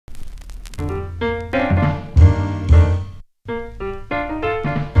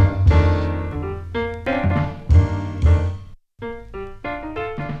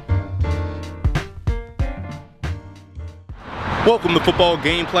Welcome to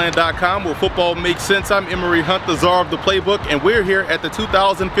footballgameplan.com, where football makes sense. I'm Emery Hunt, the czar of the playbook, and we're here at the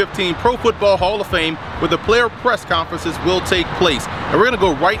 2015 Pro Football Hall of Fame, where the player press conferences will take place. And we're going to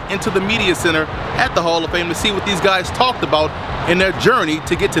go right into the media center at the Hall of Fame to see what these guys talked about in their journey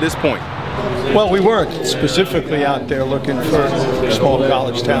to get to this point. Well, we weren't specifically out there looking for small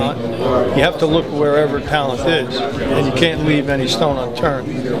college talent. You have to look wherever talent is, and you can't leave any stone unturned.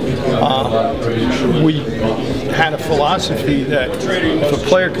 We had a philosophy that if a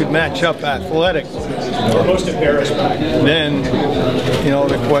player could match up athletically, then,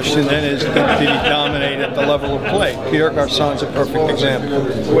 the question then is, did he dominate at the level of play? Pierre Garcon's a perfect example.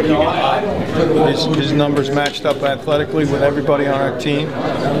 His numbers matched up athletically with everybody on our team,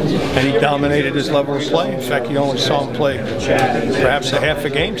 and he dominated his level of play. In fact, you only saw him play perhaps a half a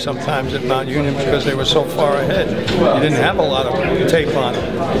game sometimes at Mount Union because they were so far ahead. You didn't have a lot of tape on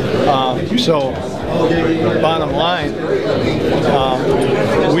him. So, bottom line,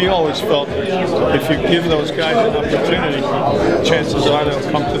 we always felt if you give those guys an opportunity, chances are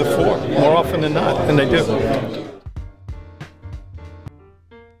they'll come to the fore more often than not, and they do.